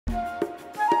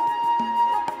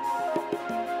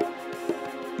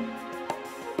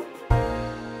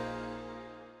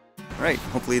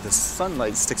Alright, hopefully the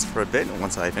sunlight sticks for a bit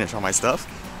once I finish all my stuff.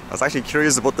 I was actually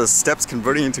curious about the steps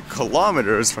converting into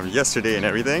kilometers from yesterday and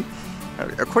everything.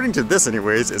 According to this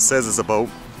anyways, it says it's about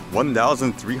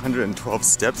 1,312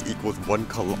 steps equals 1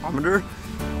 kilometer.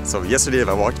 So yesterday if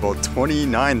I walked about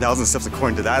 29,000 steps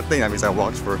according to that thing, that means I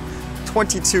walked for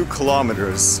 22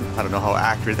 kilometers. I don't know how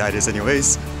accurate that is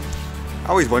anyways. I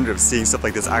always wonder if seeing stuff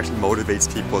like this actually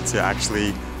motivates people to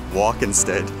actually walk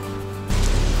instead.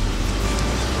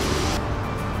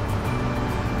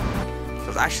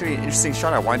 It was actually an interesting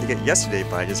shot I wanted to get yesterday,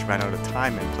 but I just ran out of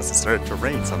time and plus it started to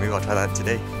rain, so maybe I'll try that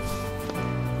today.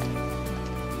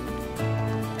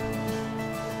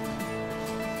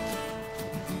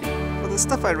 The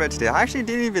stuff I read today, I actually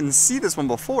didn't even see this one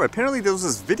before. Apparently there was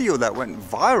this video that went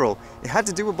viral. It had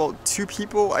to do about two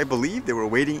people, I believe. They were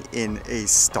waiting in a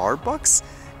Starbucks,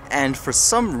 and for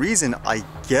some reason, I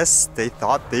guess they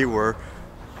thought they were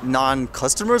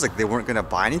non-customers, like they weren't gonna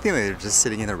buy anything, they were just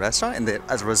sitting in the restaurant, and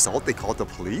as a result they called the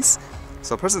police.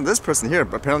 So this person here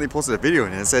apparently posted a video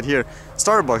and it said here,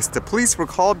 Starbucks, the police were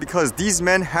called because these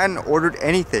men hadn't ordered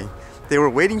anything. They were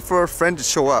waiting for a friend to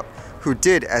show up, who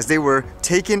did, as they were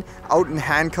taken out in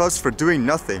handcuffs for doing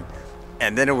nothing.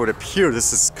 And then it would appear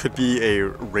could be a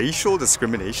racial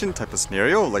discrimination type of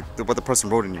scenario, like what the person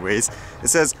wrote anyways. It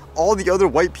says, all the other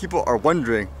white people are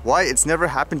wondering why it's never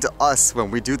happened to us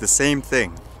when we do the same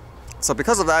thing. So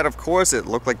because of that, of course, it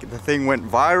looked like the thing went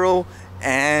viral,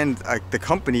 and the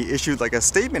company issued like a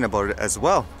statement about it as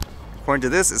well. According to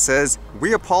this, it says,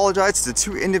 we apologize to the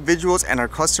two individuals and our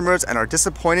customers and are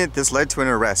disappointed this led to an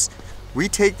arrest. We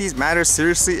take these matters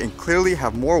seriously and clearly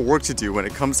have more work to do when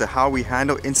it comes to how we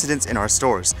handle incidents in our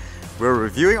stores. We're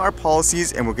reviewing our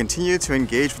policies and will continue to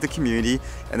engage with the community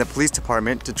and the police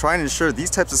department to try and ensure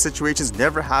these types of situations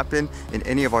never happen in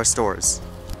any of our stores.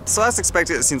 So as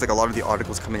expected, it seems like a lot of the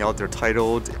articles coming out, they're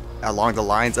titled along the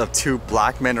lines of two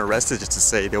black men arrested, just to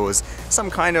say there was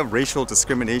some kind of racial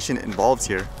discrimination involved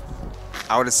here.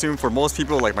 I would assume for most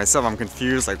people like myself, I'm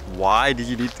confused, like why did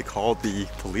you need to call the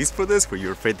police for this? Were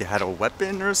you afraid they had a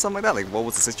weapon or something like that? Like what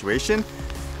was the situation?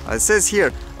 It says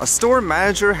here, a store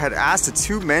manager had asked the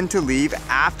two men to leave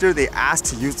after they asked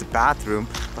to use the bathroom,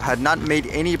 but had not made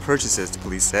any purchases, the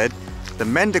police said. The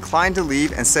men declined to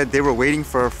leave and said they were waiting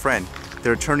for a friend,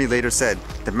 their attorney later said.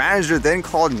 The manager then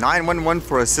called 911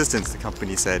 for assistance, the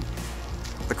company said.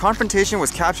 The confrontation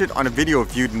was captured on a video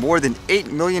viewed more than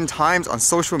 8 million times on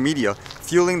social media,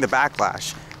 fueling the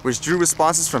backlash, which drew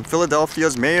responses from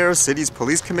Philadelphia's mayor, city's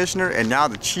police commissioner, and now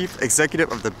the chief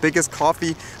executive of the biggest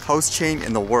coffee house chain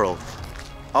in the world.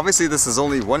 Obviously, this is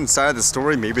only one side of the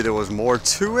story. Maybe there was more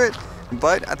to it,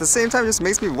 but at the same time, it just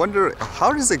makes me wonder,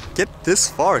 how does it get this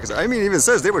far? Because I mean, it even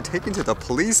says they were taken to the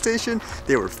police station,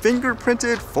 they were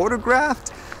fingerprinted,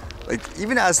 photographed. Like,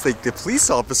 even as like the police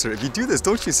officer, if you do this,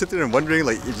 don't you sit there and wondering,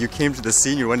 like, if you came to the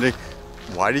scene, you're wondering,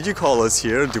 why did you call us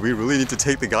here? Do we really need to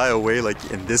take the guy away,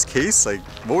 like, in this case? Like,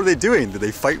 what were they doing? Did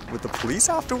they fight with the police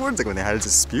afterwards, like when they had a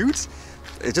dispute?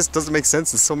 It just doesn't make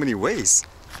sense in so many ways.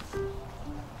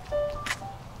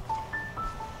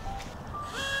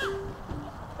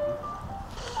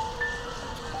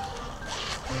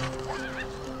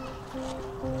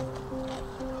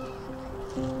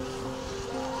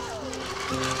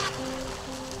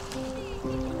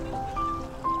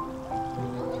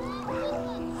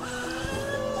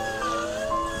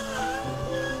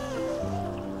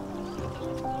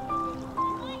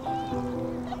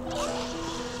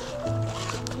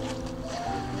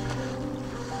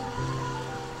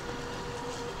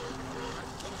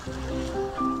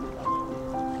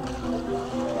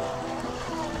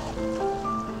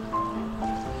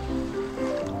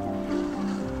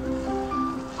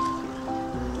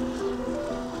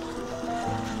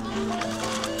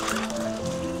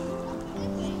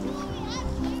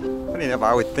 Funny enough,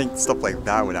 I would think stuff like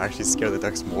that would actually scare the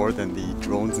ducks more than the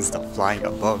drones and stuff flying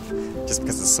above, just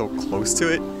because it's so close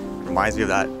to it. Reminds me of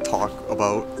that talk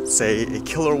about, say, a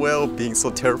killer whale being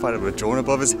so terrified of a drone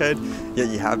above his head, yet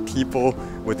you have people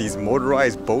with these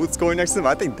motorized boats going next to them.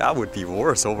 I think that would be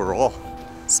worse overall.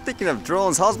 Speaking of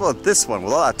drones, how's about this one?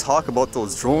 With all that talk about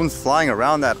those drones flying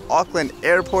around that Auckland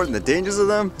airport and the dangers of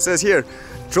them, it says here,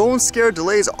 drone scare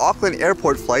delays Auckland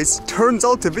airport flights, turns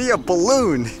out to be a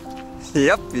balloon.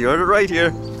 Yep, you heard it right here.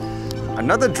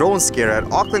 Another drone scare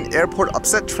at Auckland airport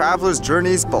upset travelers'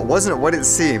 journeys but wasn't what it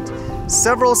seemed.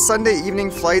 Several Sunday evening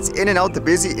flights in and out the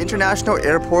busy international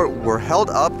airport were held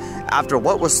up after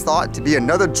what was thought to be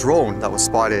another drone that was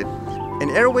spotted. An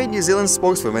Airway New Zealand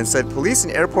spokeswoman said police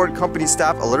and airport company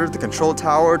staff alerted the control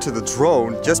tower to the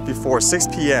drone just before 6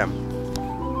 p.m.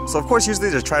 So of course usually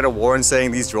they try to warn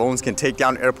saying these drones can take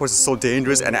down airports, it's so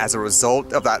dangerous, and as a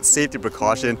result of that safety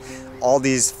precaution, all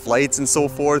these flights and so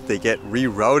forth, they get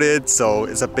rerouted, so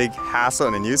it's a big hassle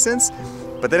and a nuisance.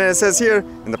 But then it says here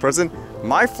in the person,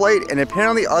 my flight and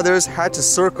apparently others had to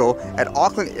circle at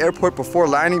Auckland Airport before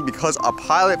landing because a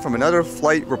pilot from another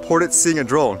flight reported seeing a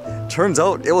drone. Turns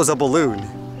out it was a balloon.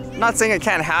 I'm not saying it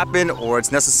can't happen or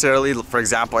it's necessarily, for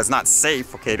example, it's not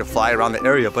safe, okay, to fly around the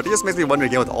area, but it just makes me wonder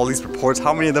again with all these reports,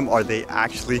 how many of them are they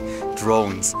actually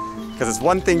drones? Because it's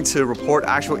one thing to report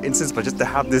actual incidents, but just to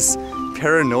have this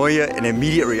paranoia and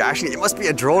immediate reaction, it must be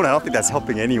a drone. I don't think that's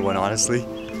helping anyone, honestly.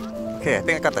 Okay, I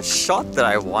think I got the shot that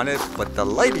I wanted, but the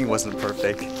lighting wasn't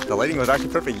perfect. The lighting was actually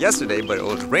perfect yesterday, but it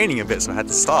was raining a bit, so I had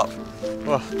to stop.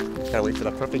 Well, gotta wait for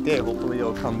the perfect day. Hopefully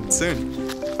it'll come soon.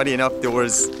 Funny enough, there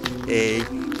was a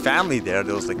family there.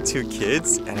 There was like 2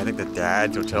 kids, and I think the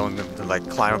dads were telling them to like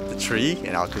climb up the tree,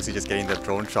 and I was just getting the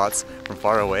drone shots from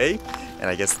far away. And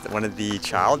I guess one of the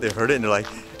child, they heard it and they're like,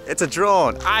 it's a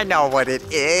drone, I know what it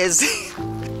is.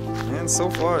 And so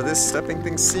far, this stepping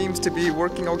thing seems to be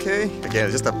working okay. Again,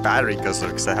 it's just a battery guzzler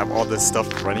because I have all this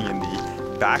stuff running in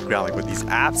the background, like with these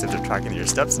apps that are tracking your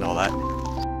steps and all that.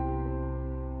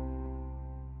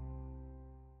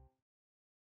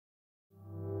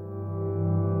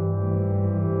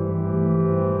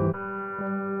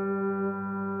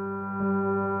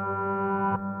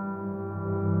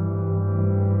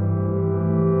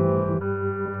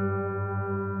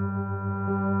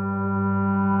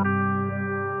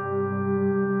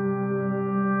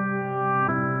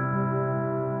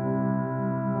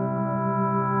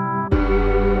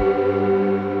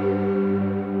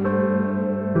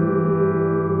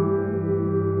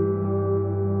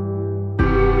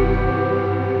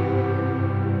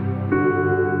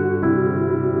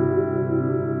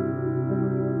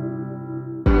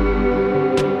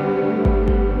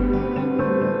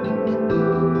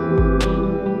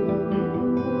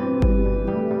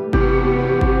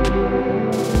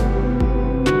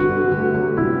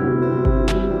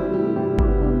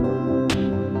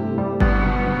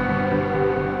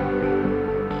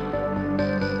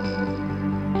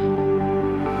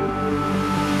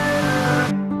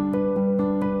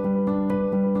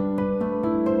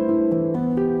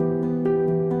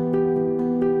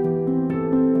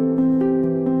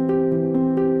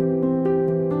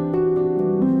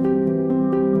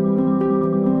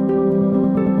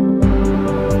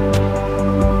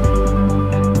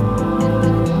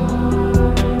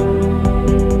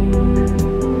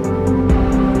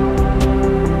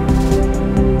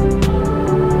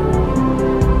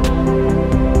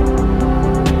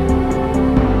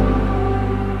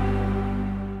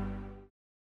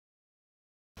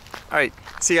 Alright,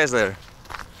 see you guys later.